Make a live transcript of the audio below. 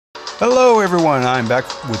Hello everyone, I'm back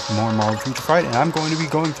with more Marvel Future Fight, and I'm going to be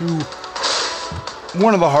going through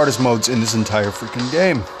one of the hardest modes in this entire freaking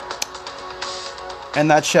game. And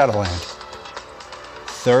that's Shadowlands.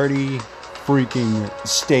 30 freaking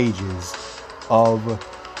stages of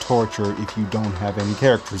torture if you don't have any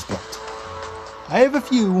characters built. I have a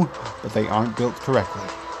few, but they aren't built correctly.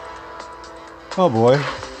 Oh boy.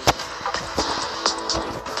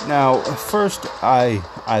 Now, first I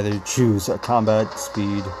either choose a combat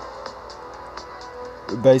speed.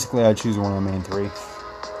 Basically, I choose one of the main three.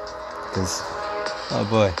 Because, oh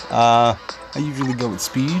boy. I usually go with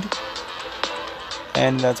speed.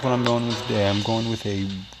 And that's what I'm going with today. I'm going with a...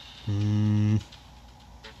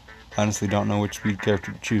 honestly don't know which speed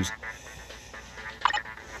character to choose.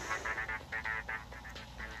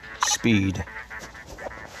 Speed.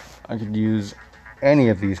 I could use any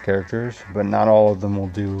of these characters, but not all of them will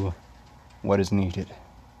do what is needed.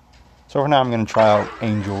 So for now, I'm going to try out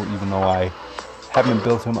Angel, even though I haven't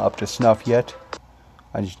built him up to snuff yet.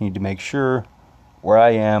 I just need to make sure where I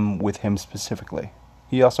am with him specifically.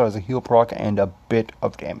 He also has a heal proc and a bit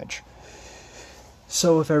of damage.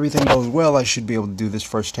 So if everything goes well, I should be able to do this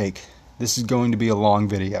first take. This is going to be a long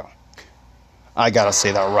video. I gotta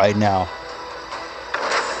say that right now.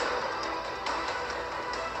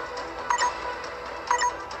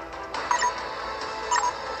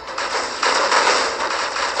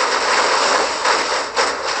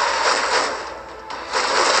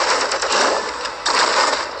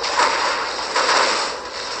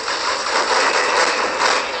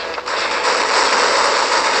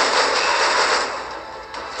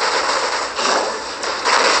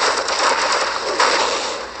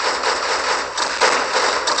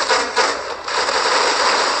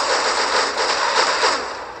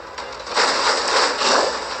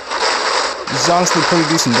 This is honestly pretty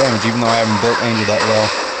decent damage, even though I haven't built Angel that well.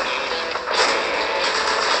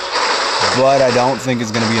 But I don't think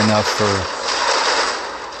it's going to be enough for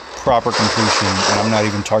proper completion, and I'm not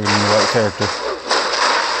even targeting the right character.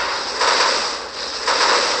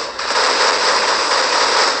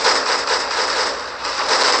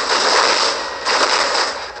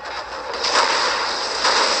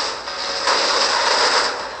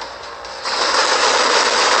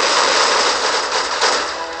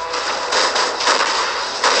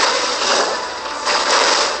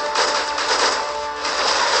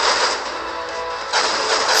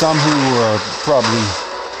 Some who are probably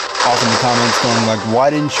off in the comments going like, why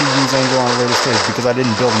didn't you use Angel on a later stage? Because I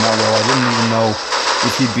didn't build him that well. I didn't even know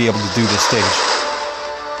if he'd be able to do this stage.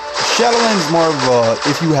 Shadowlands is more of a,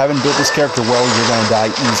 if you haven't built this character well, you're going to die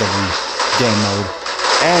easily game mode.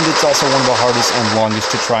 And it's also one of the hardest and longest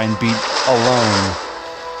to try and beat alone.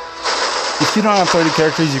 If you don't have 30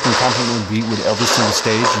 characters you can confidently beat with every single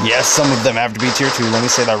stage. Yes, some of them have to be tier 2, let me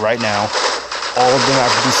say that right now. All of them have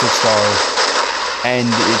to be 6-star. And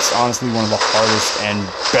it's honestly one of the hardest and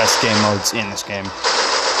best game modes in this game.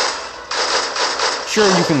 Sure,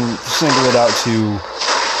 you can single it out to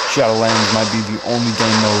Shadowlands might be the only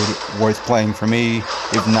game mode worth playing for me,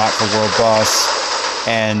 if not for World Boss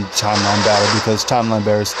and Timeline Battle, because Timeline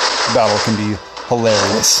Battle can be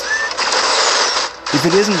hilarious. If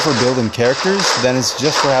it isn't for building characters, then it's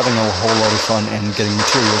just for having a whole lot of fun and getting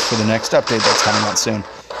materials for the next update that's coming out soon.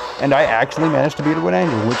 And I actually managed to beat it with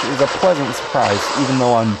Angel, which is a pleasant surprise, even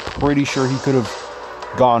though I'm pretty sure he could have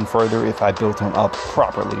gone further if I built him up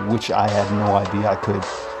properly, which I had no idea I could.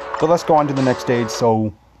 But let's go on to the next stage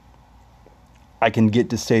so I can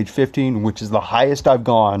get to stage 15, which is the highest I've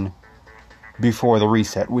gone before the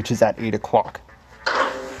reset, which is at 8 o'clock.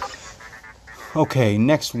 Okay,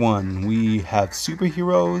 next one. We have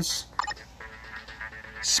superheroes,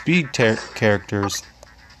 speed characters,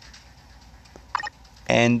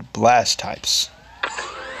 and blast types.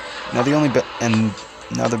 Now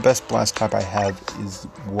the best blast type I have is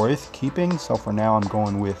worth keeping, so for now I'm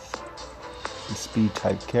going with the speed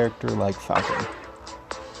type character like Falcon.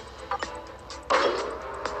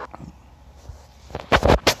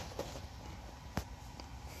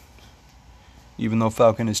 Even though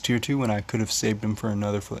Falcon is tier 2 and I could have saved him for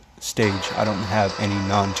another stage, I don't have any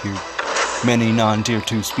many non-tier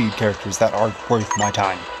 2 speed characters that are worth my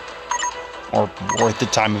time. Or worth the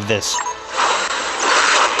time of this.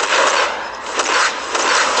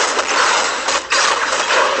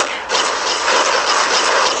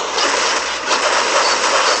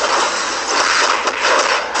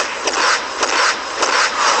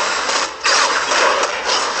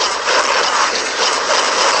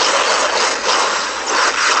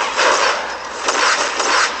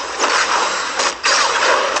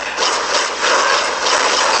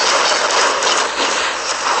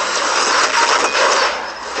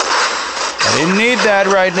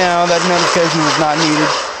 bad right now. That notification was not needed,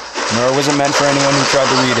 nor was it meant for anyone who tried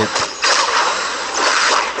to read it.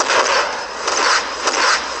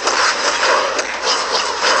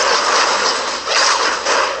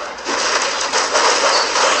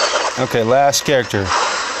 Okay, last character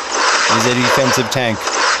is a defensive tank.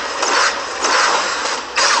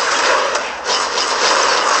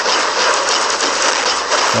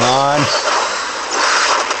 Come on.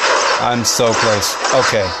 I'm so close.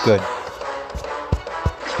 Okay, good.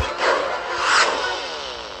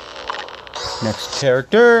 Next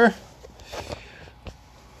character.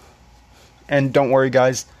 And don't worry,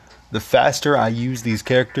 guys. The faster I use these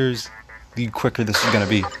characters, the quicker this is going to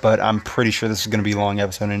be. But I'm pretty sure this is going to be a long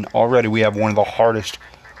episode. And already we have one of the hardest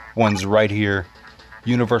ones right here.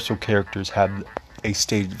 Universal characters have a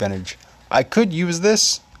stage advantage. I could use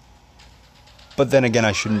this, but then again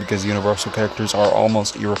I shouldn't, because universal characters are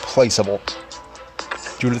almost irreplaceable.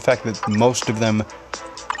 Due to the fact that most of them...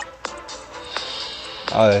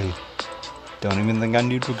 I don't even think I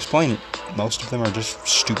need to explain it. Most of them are just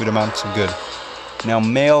stupid amounts of good. Now,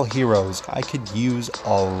 male heroes. I could use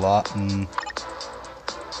a lot...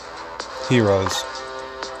 heroes.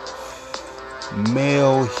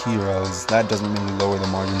 Male heroes. That doesn't really lower the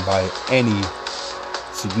margin by any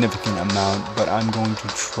significant amount, but I'm going to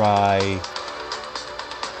try...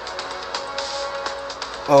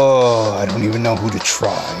 Oh, I don't even know who to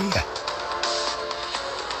try.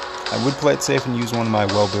 I would play it safe and use one of my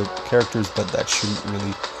well-built characters, but that shouldn't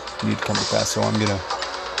really need to come to pass. So I'm going to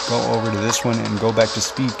go over to this one and go back to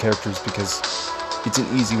speed characters, because it's an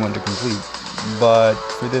easy one to complete. But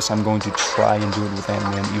for this, I'm going to try and do it with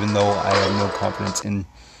Ant-Man, even though I have no confidence in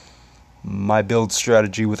my build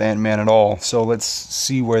strategy with Ant-Man at all. So let's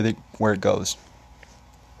see where it goes.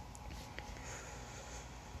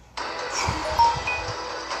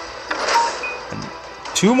 And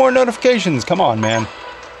 2 more notifications. Come on, man.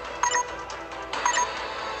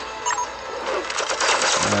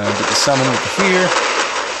 Get the summon with the fear.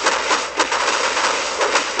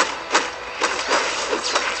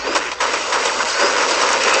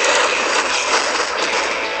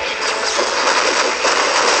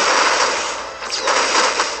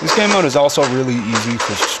 This game mode is also really easy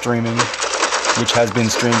for streaming, which has been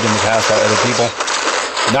streamed in the past by other people.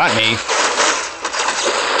 Not me.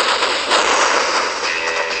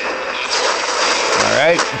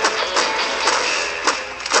 Alright.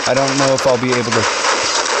 I don't know if I'll be able to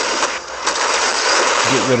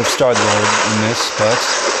get rid of Star-Lord in this, but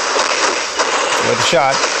it's worth a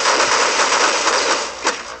shot.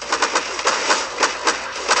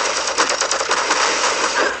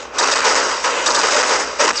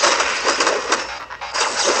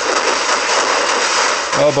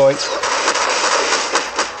 Oh boy.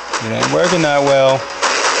 It ain't working that well.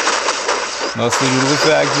 Mostly due to the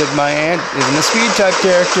fact that my aunt isn't a speed type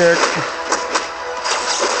character.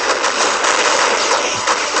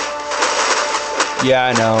 Yeah,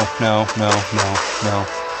 I know.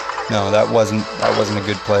 No, that wasn't a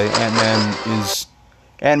good play.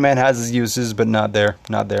 Ant-Man has his uses, but not there.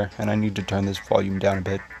 And I need to turn this volume down a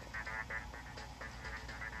bit.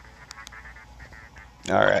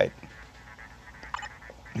 Alright.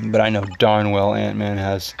 But I know darn well Ant-Man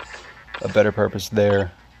has a better purpose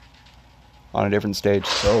there on a different stage.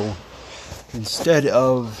 So instead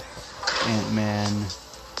of Ant-Man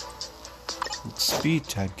speed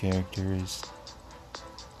type characters,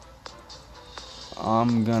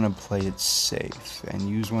 I'm gonna play it safe and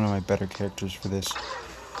use one of my better characters for this.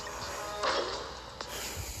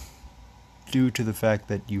 Due to the fact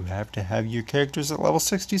that you have to have your characters at level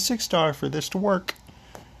 66 star for this to work.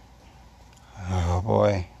 Oh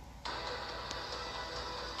boy.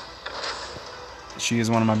 She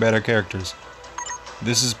is one of my better characters.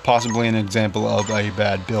 This is possibly an example of a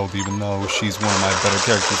bad build, even though she's one of my better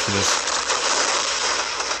characters for this.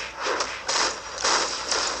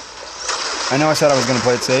 I know I said I was going to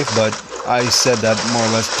play it safe, but I said that more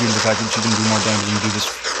or less due to the fact that she can do more damage and do this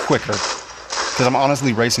quicker. Because I'm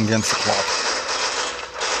honestly racing against the clock.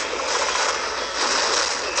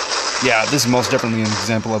 Yeah, this is most definitely an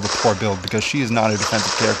example of a poor build, because she is not a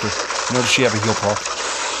defensive character, nor does she have a heal proc.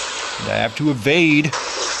 And I have to evade.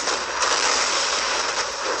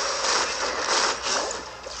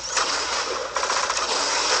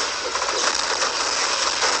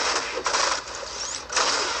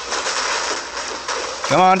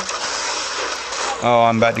 Come on. Oh,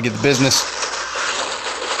 I'm about to get the business.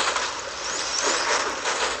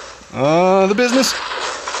 The business.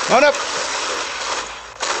 On up.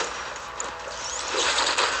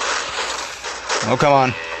 Oh, come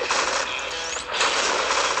on.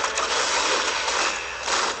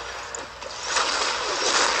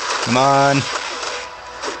 Come on.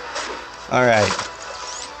 Alright.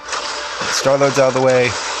 Star-Lord's out of the way.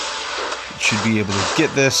 Should be able to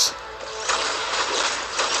get this.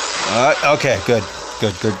 Okay, good.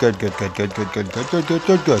 Good.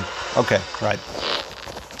 Okay, right.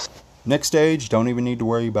 Next stage, don't even need to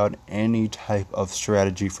worry about any type of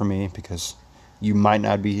strategy for me because you might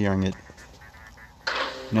not be hearing it.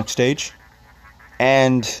 Next stage.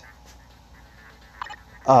 And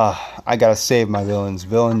I gotta save my villains.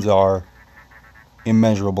 Villains are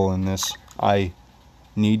immeasurable in this. I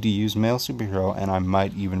need to use male superhero, and I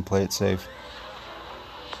might even play it safe.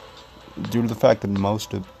 Due to the fact that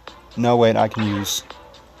most of... No, wait, I can use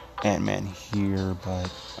Ant-Man here, but...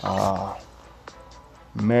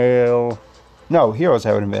 male... No, heroes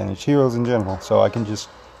have an advantage. Heroes in general, so I can just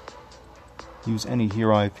use any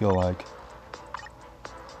hero I feel like.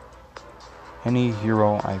 Any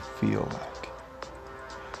hero I feel like.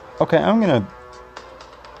 Okay, I'm gonna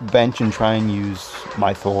bench and try and use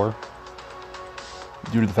my Thor.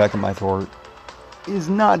 Due to the fact that my Thor is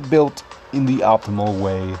not built in the optimal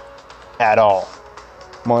way at all.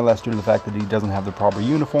 More or less due to the fact that he doesn't have the proper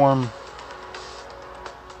uniform.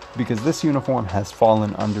 Because this uniform has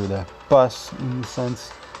fallen under the bus in a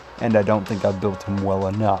sense. And I don't think I've built him well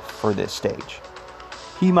enough for this stage.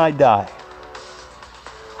 He might die.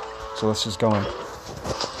 So let's just go in.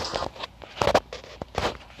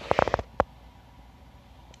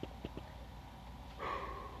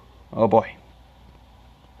 Oh boy.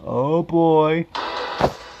 Oh boy.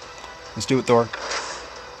 Let's do it, Thor.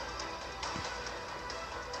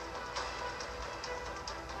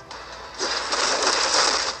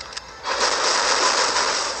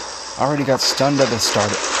 Already got stunned at the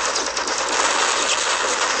start.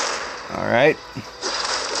 Alright.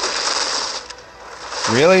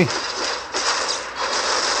 Really?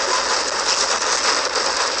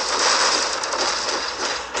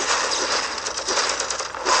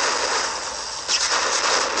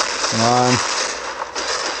 Come on.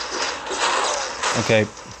 Okay,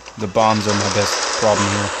 the bombs are my best problem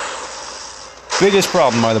here. Biggest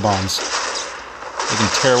problem are the bombs. They can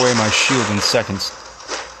tear away my shield in seconds.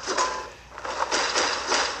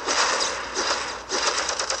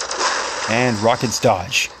 And rockets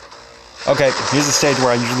dodge. Okay, here's the stage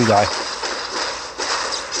where I usually die.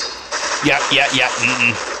 Yeah.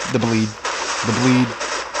 The bleed. The bleed.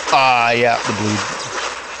 Yeah, the bleed.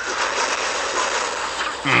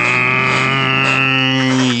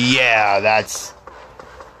 Yeah, that's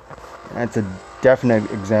a definite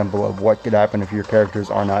example of what could happen if your characters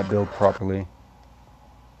are not built properly.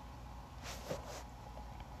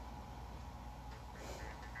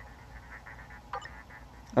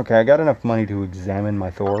 Okay, I got enough money to examine my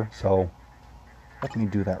Thor, so let me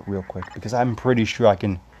do that real quick, because I'm pretty sure I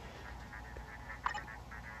can...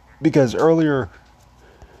 Because earlier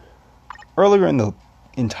in the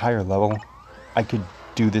entire level, I could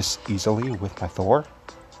do this easily with my Thor.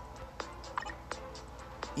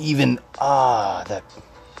 Even, the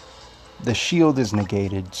shield is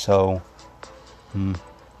negated, so...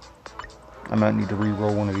 I might need to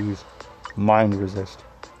re-roll one of these. Mind resist.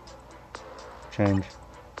 Change.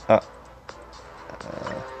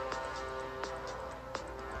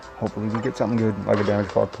 Hopefully we get something good, like a damage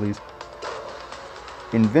clock, please.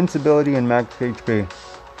 Invincibility and max HP.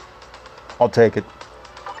 I'll take it.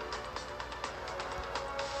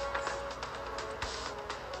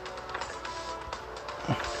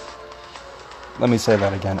 Let me say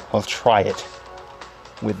that again. I'll try it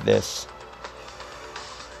with this.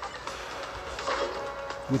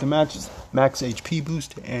 With a max HP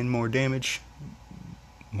boost and more damage.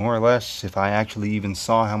 More or less, if I actually even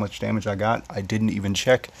saw how much damage I got, I didn't even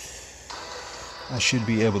check. I should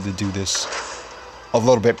be able to do this a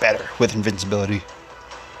little bit better with invincibility.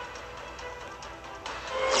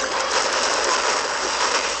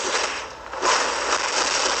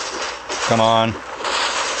 Come on.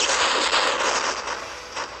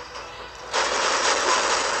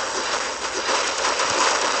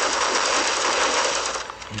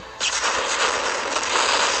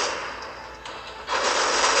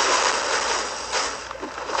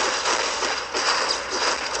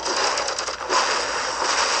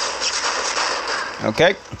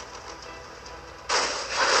 Okay.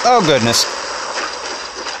 Oh, goodness.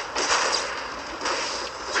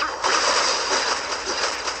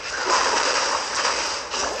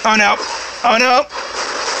 Oh, no. Oh, no.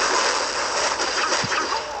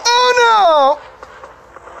 Oh,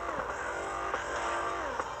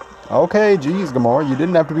 no. Okay, geez, Gamora, you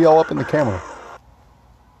didn't have to be all up in the camera.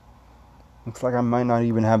 Looks like I might not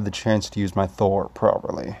even have the chance to use my Thor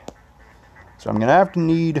properly. So I'm going to have to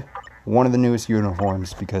need one of the newest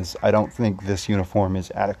uniforms, because I don't think this uniform is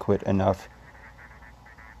adequate enough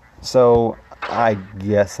So, I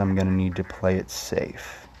guess I'm gonna need to play it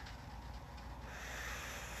safe.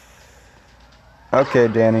 Okay,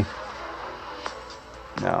 Danny.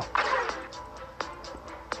 No.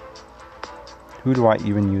 Who do I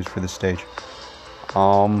even use for this stage?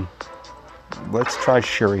 Let's try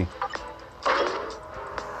Shuri.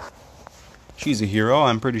 She's a hero.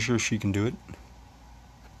 I'm pretty sure she can do it.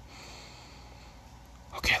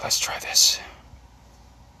 Okay, let's try this.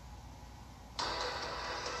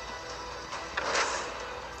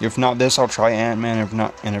 If not this, I'll try Ant-Man.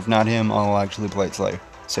 If not him, I'll actually play it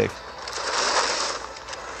safe.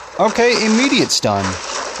 Okay, immediate stun.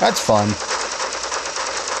 That's fun.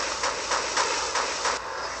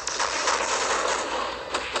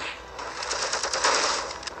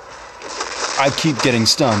 I keep getting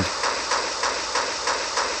stunned.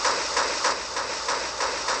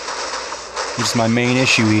 Which is my main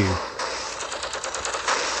issue here.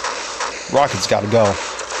 Rocket's gotta go.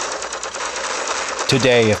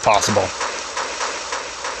 Today, if possible.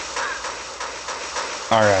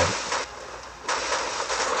 Alright.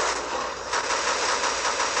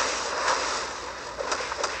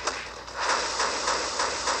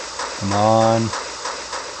 Come on.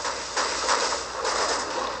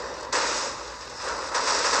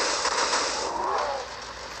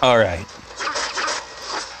 Alright.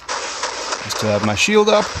 I still have my shield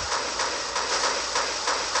up.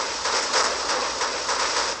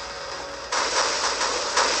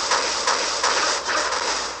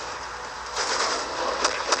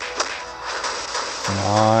 Come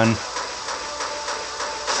on.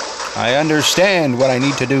 I understand what I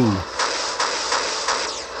need to do.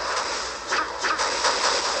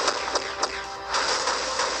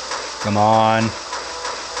 Come on.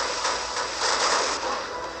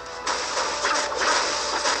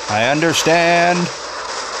 I understand.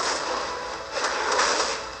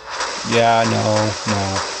 Yeah, no,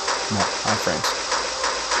 my friends.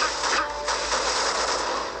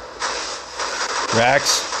 Rax,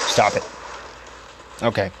 stop it.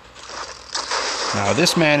 Okay. Now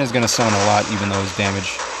this man is gonna summon a lot, even though his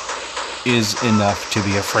damage is enough to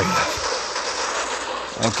be afraid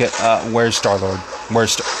of. Okay, where's Star-Lord?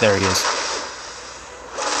 There he is.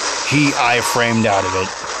 He I-framed out of it.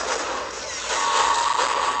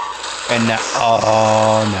 And now,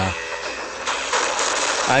 oh no.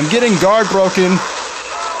 I'm getting guard broken.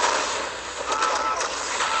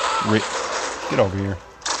 Get over here.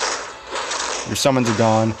 Your summons are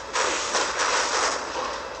gone.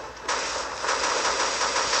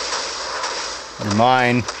 You're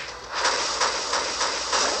mine.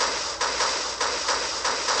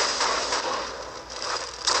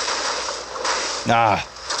 Ah.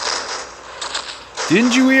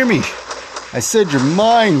 Didn't you hear me? I said you're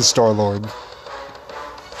mine, Star-Lord.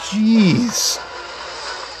 Jeez.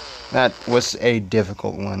 That was a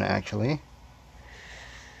difficult one, actually.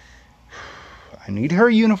 I need her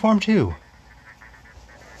uniform, too.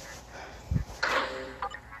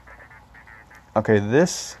 Okay,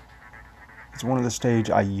 this is one of the stages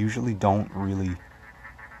I usually don't really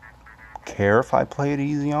care if I play it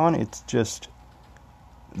easy on. It's just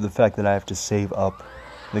the fact that I have to save up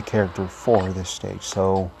the character for this stage.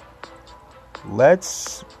 So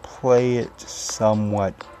let's play it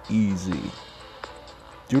somewhat easy.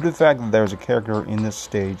 Due to the fact that there's a character in this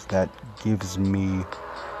stage that gives me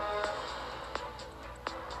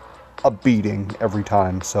a beating every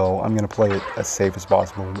time, so I'm going to play it as safe as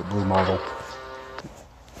possible with Blue Marvel.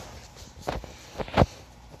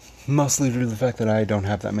 Mostly due to the fact that I don't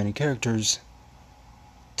have that many characters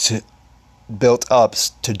built up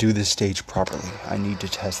to do this stage properly. I need to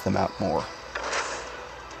test them out more.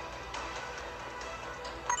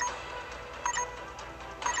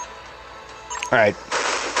 Alright.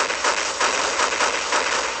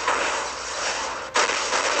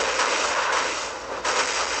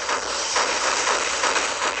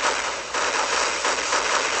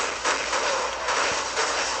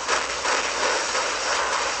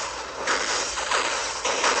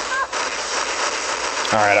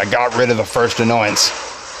 Alright, I got rid of the first annoyance.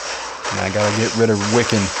 And I gotta get rid of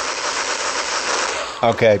Wiccan.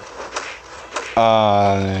 Okay.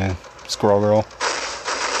 Squirrel Girl.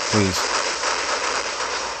 Please.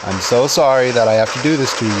 I'm so sorry that I have to do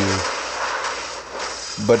this to you.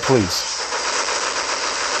 But please.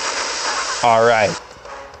 Alright.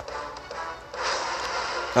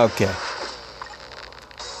 Okay.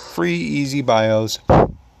 Free, easy bios.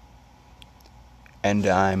 And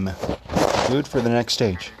I'm good for the next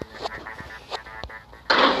stage.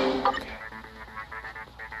 Okay.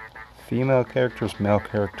 Female characters, male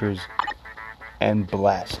characters, and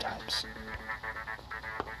blast types.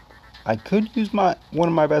 I could use one of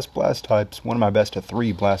my best blast types, one of my best of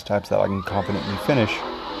 3 blast types that I can confidently finish.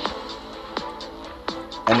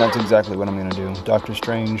 And that's exactly what I'm going to do. Doctor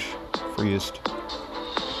Strange, freest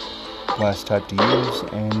blast type to use,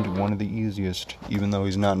 and one of the easiest, even though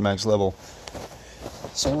he's not max level.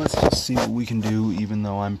 So let's just see what we can do, even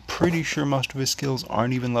though I'm pretty sure most of his skills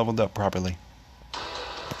aren't even leveled up properly.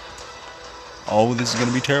 Oh, this is going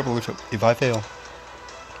to be terrible if I fail.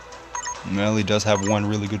 Well, he does have one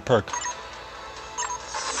really good perk.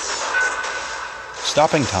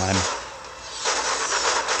 Stopping time.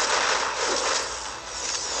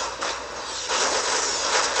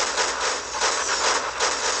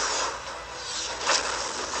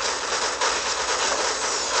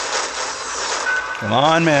 Come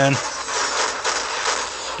on, man.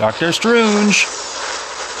 Doctor Strange.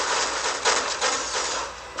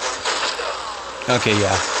 Okay,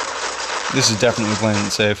 yeah. This is definitely playing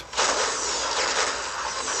it safe.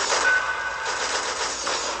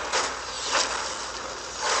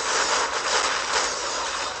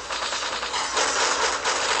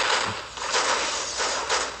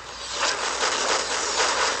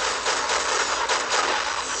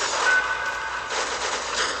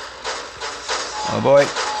 Oh boy.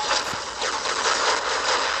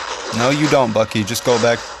 No, you don't, Bucky. Just go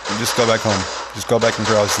back home. Just go back and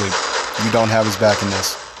go to sleep. You don't have his back in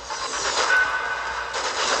this.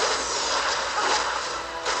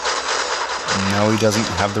 No, he doesn't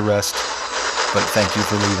have the rest. But thank you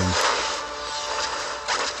for leaving.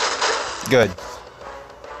 Good.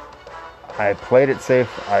 I played it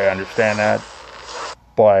safe, I understand that.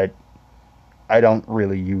 But I don't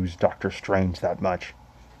really use Doctor Strange that much.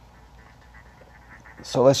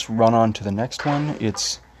 So let's run on to the next one.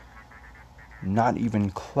 It's not even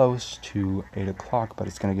close to 8 o'clock, but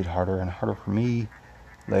it's going to get harder and harder for me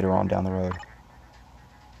later on down the road.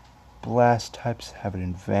 Blast types have an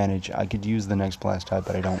advantage. I could use the next blast type,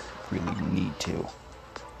 but I don't really need to.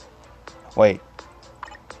 Wait.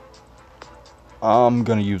 I'm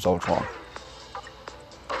going to use Ultron.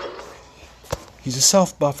 He's a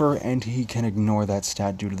self-buffer, and he can ignore that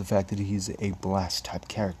stat due to the fact that he's a blast type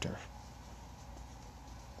character.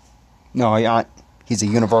 No, he's a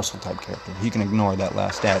universal type character. He can ignore that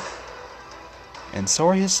last stat. And so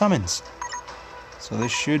are his summons. So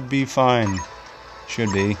this should be fine.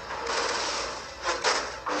 Should be.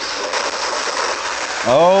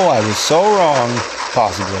 Oh, I was so wrong.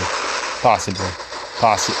 Possibly.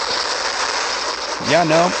 Yeah,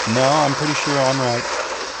 no, I'm pretty sure I'm right.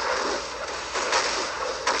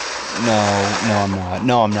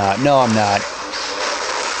 No, I'm not.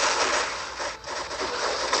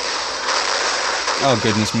 Oh,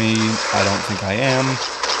 goodness me, I don't think I am.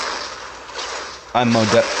 I'm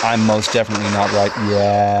most definitely not right.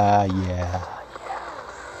 Yeah.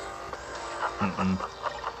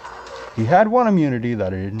 He had one immunity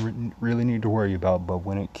that I didn't really need to worry about, but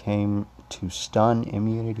when it came to stun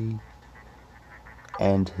immunity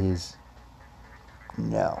and his...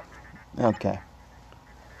 No. Okay.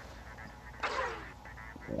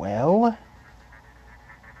 Well...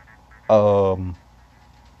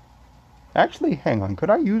 Actually, hang on, could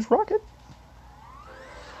I use Rocket?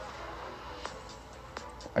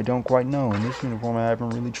 I don't quite know. In this uniform, I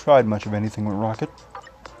haven't really tried much of anything with Rocket.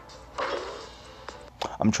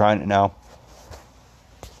 I'm trying it now.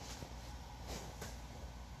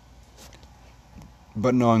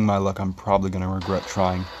 But knowing my luck, I'm probably going to regret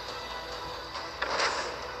trying.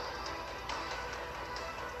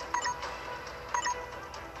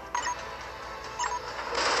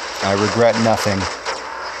 I regret nothing.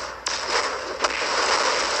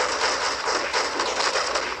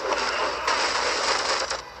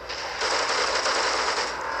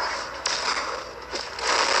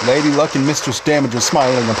 Lady Luck and Mistress Damage are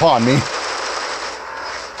smiling upon me.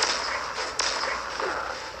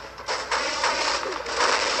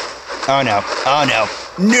 Oh no.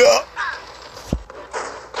 No!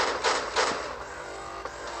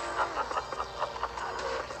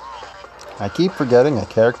 I keep forgetting a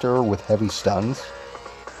character with heavy stuns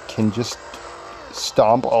can just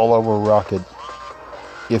stomp all over Rocket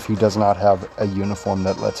if he does not have a uniform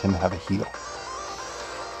that lets him have a heal.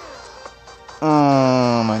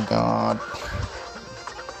 Oh my god.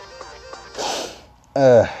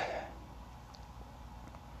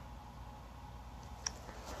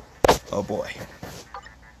 Oh boy.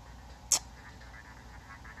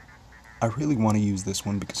 I really want to use this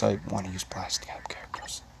one because I want to use blast type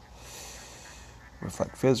characters.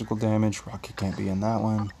 Reflect physical damage, Rocket can't be in that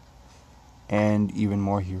one. And even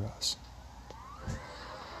more heroes.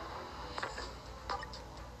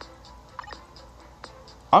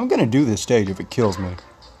 I'm gonna do this stage if it kills me.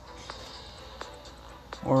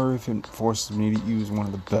 or if it forces me to use one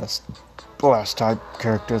of the best blast type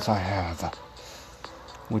characters I have,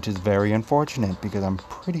 which is very unfortunate because I'm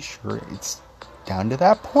pretty sure it's down to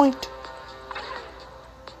that point.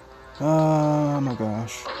 Oh my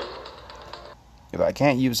gosh. If I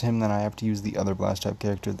can't use him, then I have to use the other blast type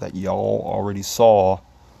character that y'all already saw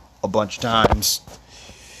a bunch of times.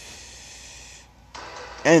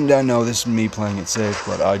 And I know this is me playing it safe,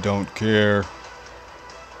 but I don't care.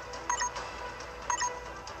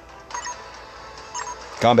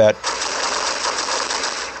 Combat.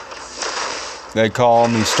 They call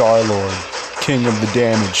me Star-Lord, King of the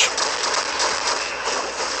Damage.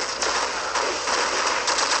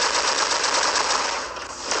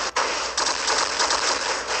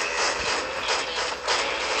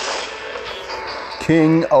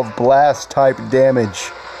 King of Blast type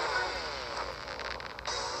damage.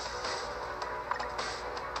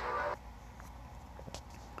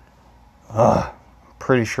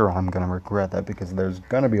 Pretty sure I'm gonna regret that because there's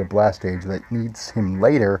gonna be a blast stage that needs him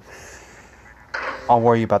later. I'll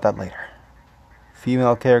worry about that later.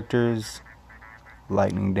 Female characters,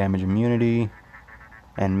 lightning damage immunity,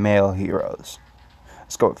 and male heroes.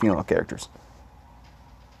 Let's go with female characters.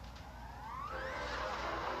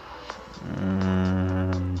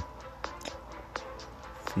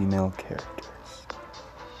 Female characters.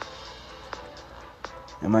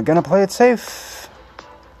 Am I gonna play it safe?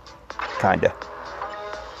 Kinda.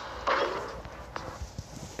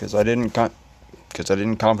 Because I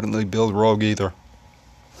didn't confidently build Rogue either.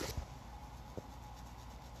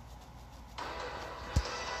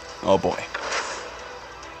 Oh boy.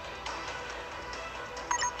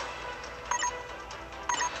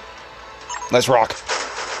 Let's rock.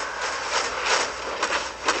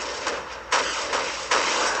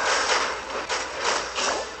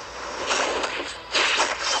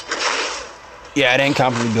 Yeah, it ain't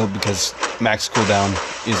confidently built because max cooldown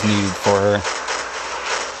is needed for her.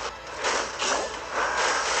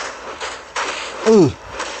 Ooh.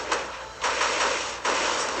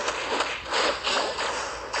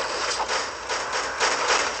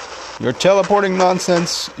 Your teleporting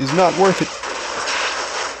nonsense is not worth it.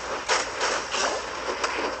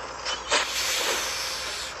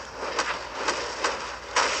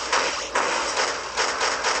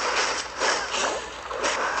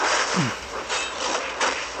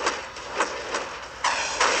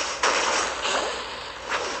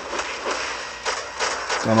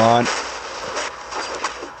 Come on.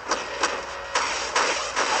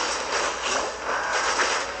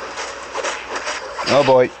 Oh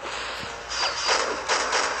boy.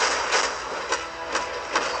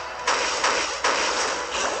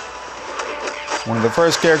 One of the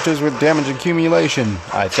first characters with damage accumulation,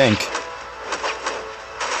 I think.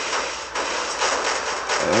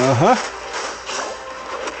 Uh-huh.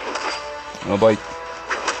 Oh boy.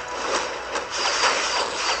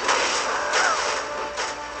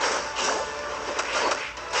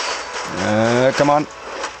 Come on.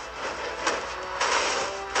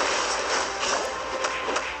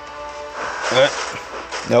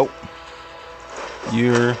 Nope.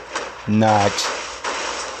 You're not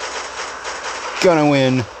gonna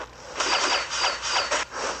win.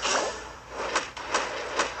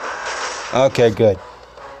 Okay, good.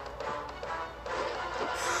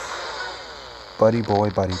 Buddy boy,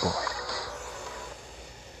 buddy boy.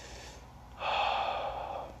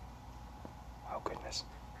 Oh, goodness.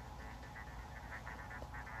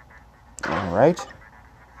 Alright.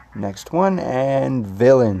 Next one, and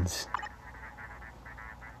villains.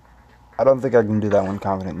 I don't think I can do that one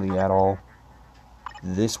confidently at all.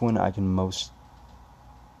 This one I can most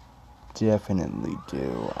definitely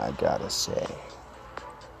do, I gotta say.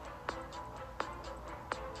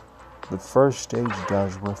 The first stage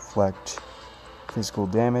does reflect physical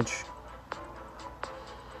damage.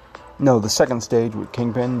 No, the second stage with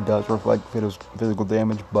Kingpin does reflect physical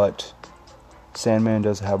damage, but Sandman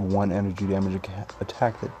does have one energy damage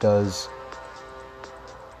attack that does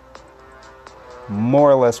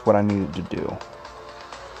more or less what I needed to do.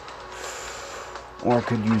 Or I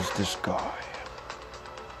could use this guy.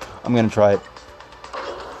 I'm gonna try it.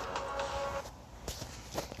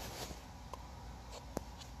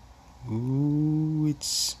 Ooh,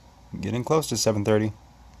 it's getting close to 7:30.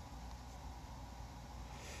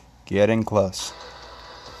 Getting close.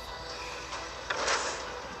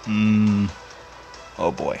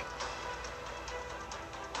 Oh boy.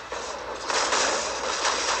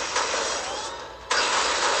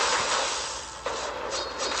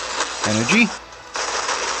 Energy.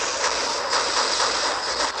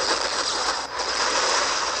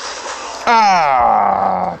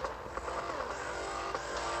 Ah!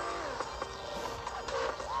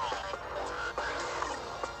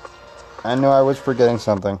 I knew I was forgetting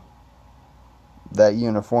something. That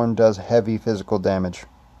uniform does heavy physical damage.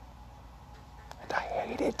 And I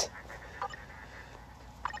hate it.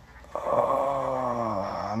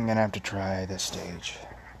 Oh, I'm gonna have to try this stage.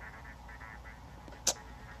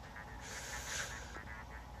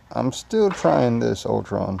 I'm still trying this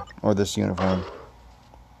Ultron, or this uniform.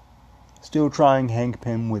 Still trying Hank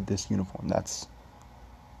Pym with this uniform. That's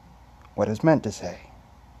what it's meant to say.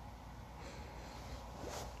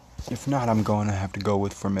 If not, I'm going to have to go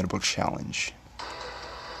with Formidable Challenge,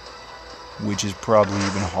 which is probably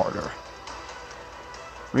even harder.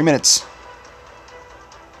 3 minutes.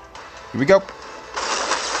 Here we go.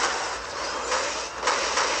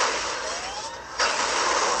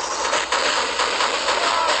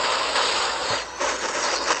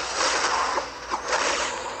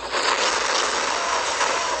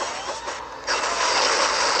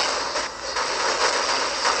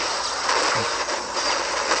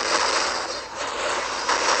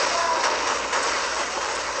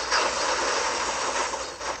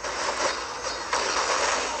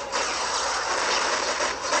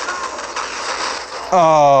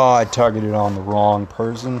 Oh, I targeted on the wrong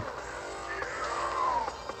person.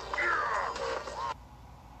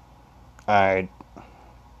 Alright.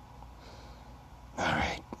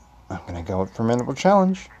 Alright. I'm gonna go with Formidable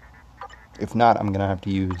Challenge. If not, I'm gonna have to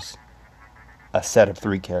use a set of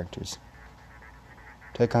 3 characters.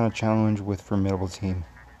 Take on a challenge with Formidable Team.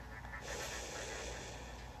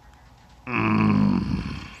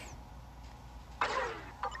 I'm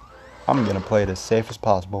gonna play it as safe as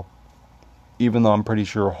possible. Even though I'm pretty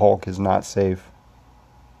sure Hulk is not safe.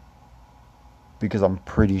 Because I'm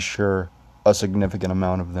pretty sure a significant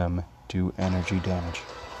amount of them do energy damage.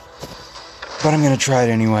 But I'm gonna try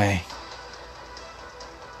it anyway.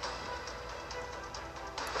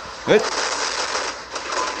 Good.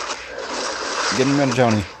 Getting rid of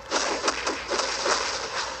Tony.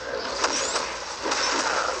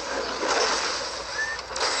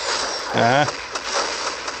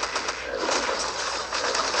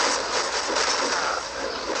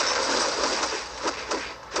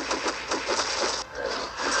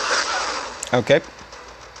 Okay.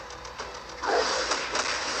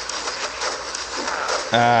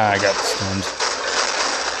 I got stunned.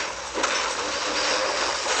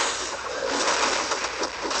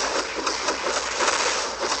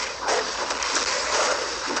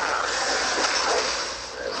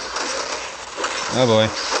 Oh boy.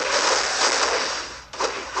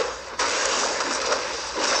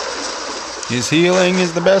 His healing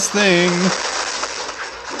is the best thing.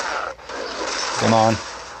 Come on.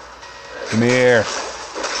 Come here.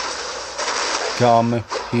 Come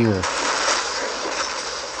here.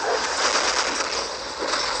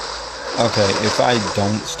 Okay, if I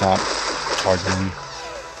don't stop targeting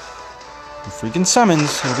the freaking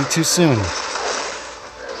summons, it'll be too soon.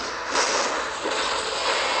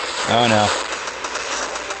 Oh no.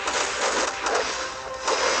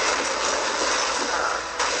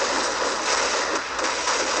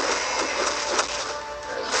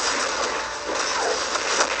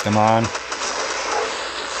 Come on.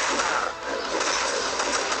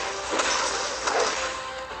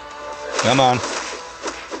 Come on.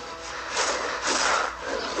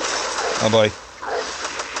 Oh boy.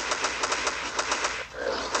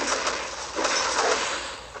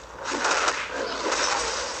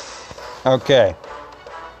 Okay.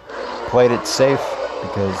 Played it safe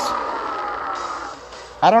because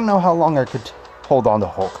I don't know how long I could hold on to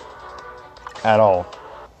Hulk at all.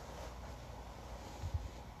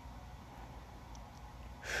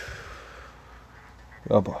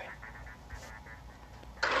 Oh boy.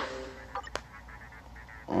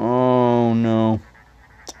 Oh no.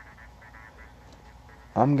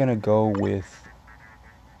 I'm gonna go with...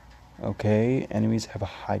 Okay, enemies have a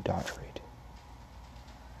high dodge rate.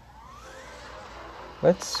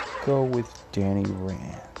 Let's go with Danny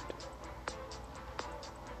Rand.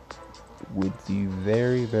 With the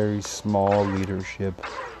very, very small leadership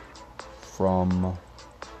from...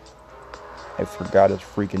 I forgot his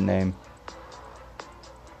freaking name.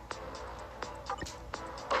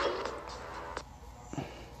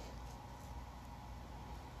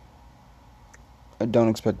 I don't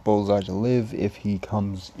expect Bullseye to live if he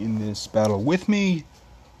comes in this battle with me,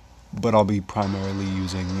 but I'll be primarily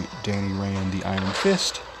using Danny Rand, the Iron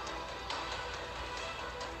Fist.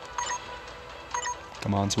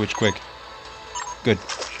 Come on, switch quick. Good.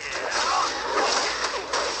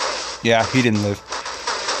 Yeah, he didn't live.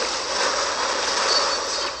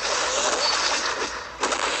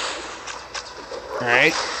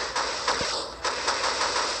 Alright.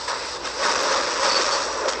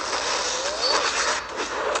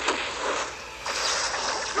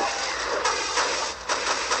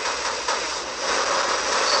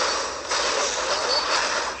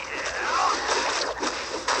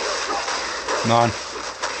 Come on.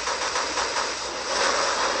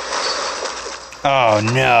 Oh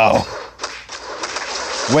no.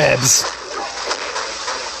 Webs.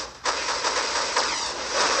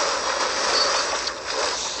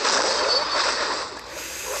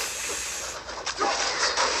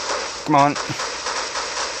 Come on.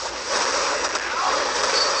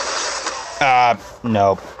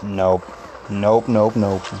 Nope. Nope. Nope, nope,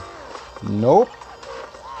 nope. Nope.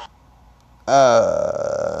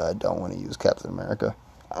 I don't want to use Captain America.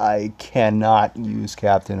 I cannot use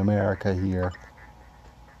Captain America here.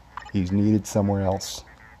 He's needed somewhere else.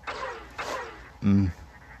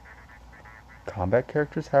 Combat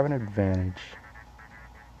characters have an advantage.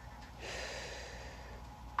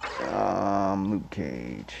 Luke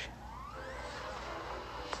Cage.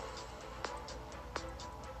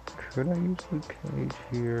 Could I use Luke Cage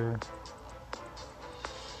here?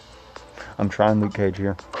 I'm trying Luke Cage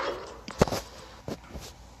here.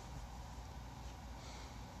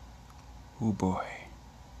 Oh boy.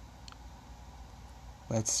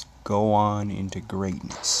 Let's go on into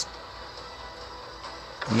greatness.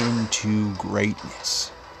 Into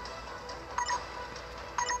greatness.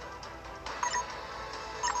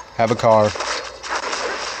 Have a car.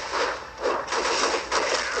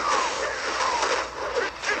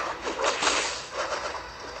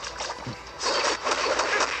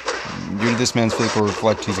 Due to this man's physical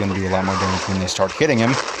reflect, he's going to do a lot more damage when they start hitting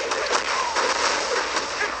him.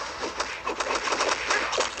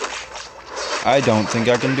 I don't think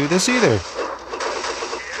I can do this either.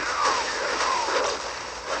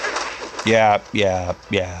 Yeah.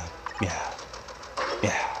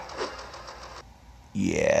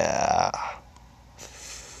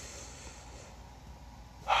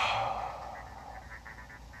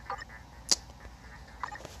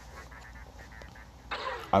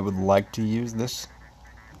 I would like to use this.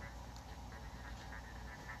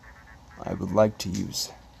 I would like to use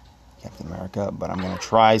Captain America, but I'm going to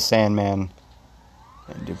try Sandman.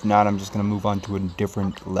 And if not, I'm just going to move on to a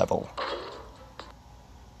different level.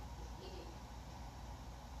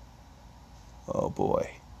 Oh boy.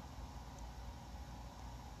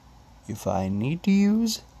 If I need to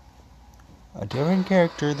use a different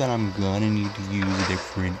character, then I'm gonna need to use a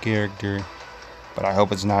different character. But I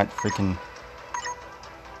hope it's not freaking...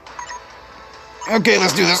 Okay,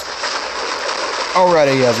 let's do this. Alright,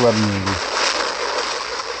 he has web immunity.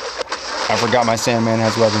 I forgot my Sandman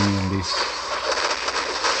has web immunity.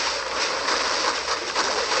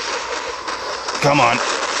 Come on.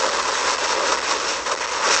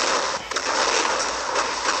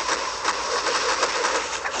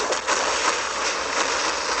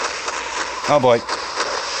 Oh boy.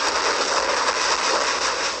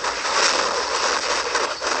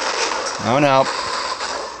 Oh no.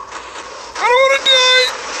 I don't want to die.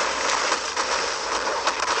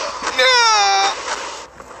 No.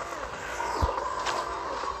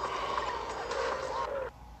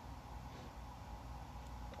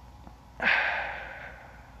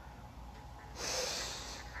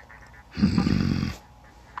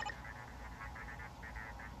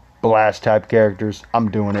 Blast type characters.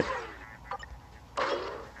 I'm doing it.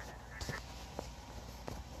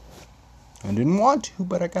 I didn't want to,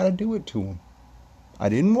 but I gotta do it to him. I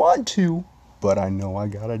didn't want to, but I know I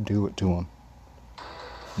gotta do it to him.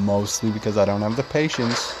 Mostly because I don't have the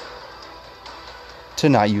patience to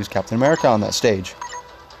not use Captain America on that stage.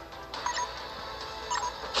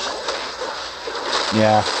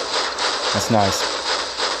 Yeah, that's nice.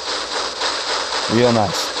 Real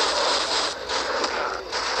nice.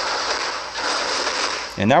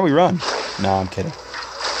 And now we run. No, I'm kidding.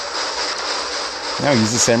 Now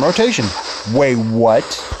use the same rotation. Wait, what?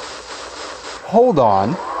 Hold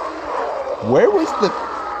on. Where was the...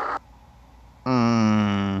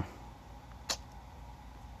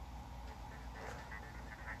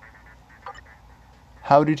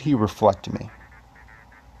 How did he reflect me?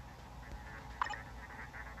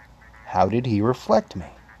 How did he reflect me?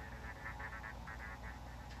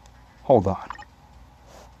 Hold on.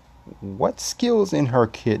 What skills in her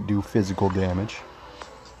kit do physical damage?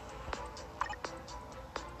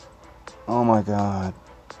 Oh my god.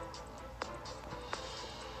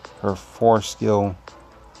 Her 4 skill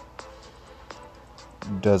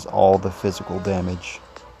does all the physical damage.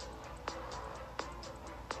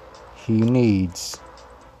 He needs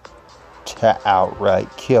to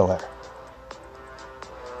outright kill her.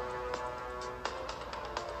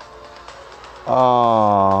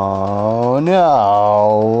 Oh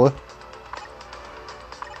no.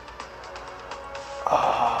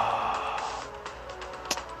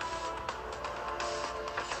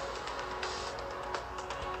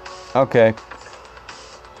 Okay.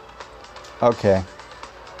 Okay.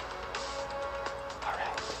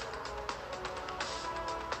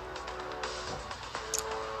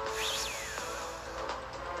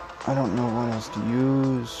 I don't know what else to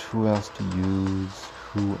use. Who else to use?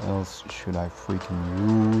 Who else should I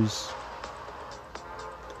freaking use?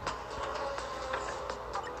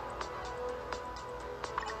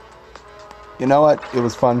 You know what? It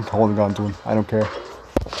was fun holding on to him. I don't care.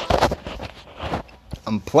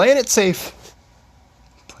 I'm playing it safe.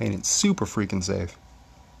 Playing it super freaking safe.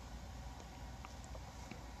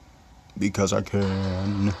 Because I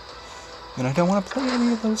can. And I don't want to play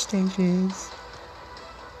any of those stages.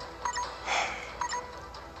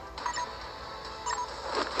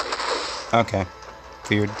 Okay.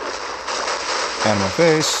 Cleared. Out of my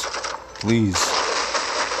face. Please.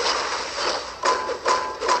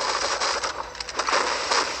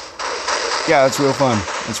 Yeah, it's real fun.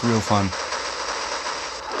 It's real fun.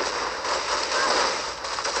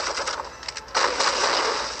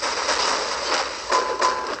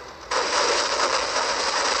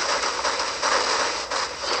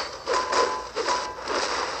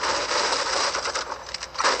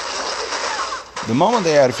 The moment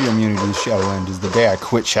they add a few immunities to Shadowlands is the day I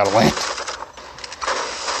quit Shadowlands.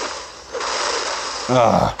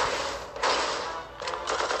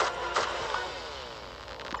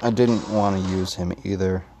 I didn't want to use him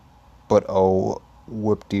either, but oh,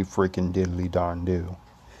 whoop-de freaking diddly darn do.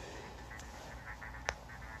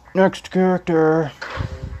 Next character.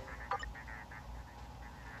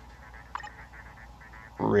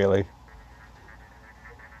 Really?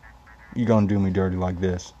 You gonna do me dirty like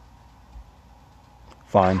this?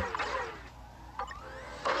 Fine.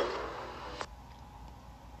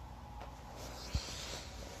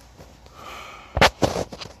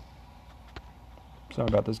 Sorry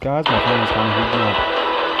about this, guys. My phone is kind of heating up.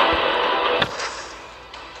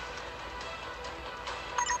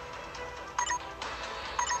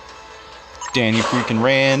 Danny freaking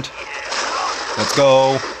Rand. Let's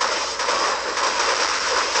go.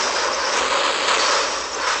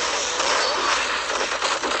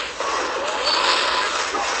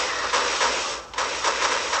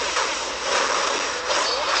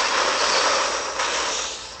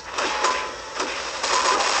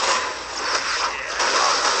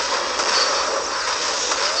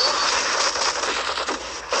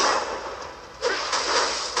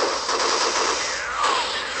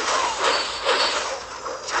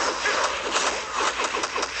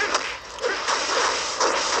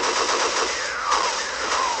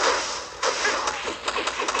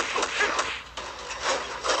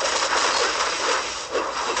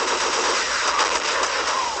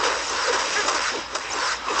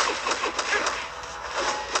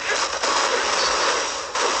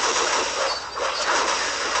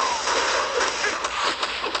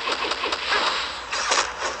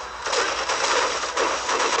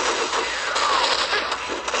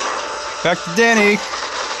 Back to Danny.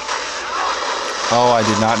 Oh, I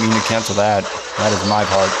did not mean to cancel that. That is my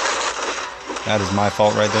part. That is my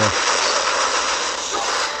fault right there.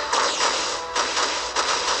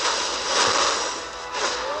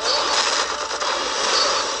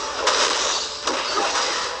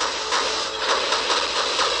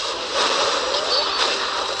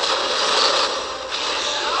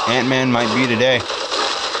 Ant-Man might be today.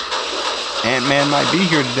 Ant-Man might be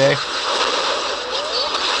here today.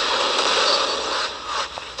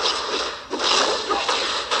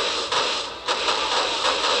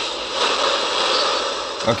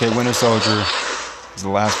 Okay, Winter Soldier is the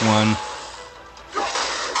last one.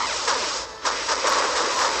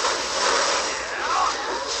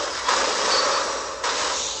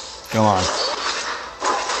 Go on.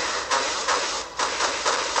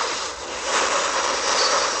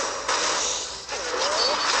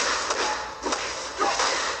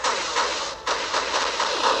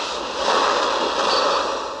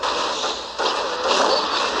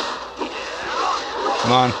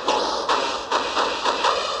 Come on.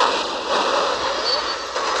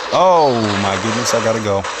 Oh my goodness, I gotta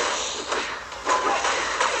go.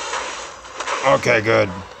 Okay, good.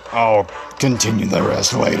 I'll continue the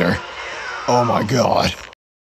rest later. Oh my god.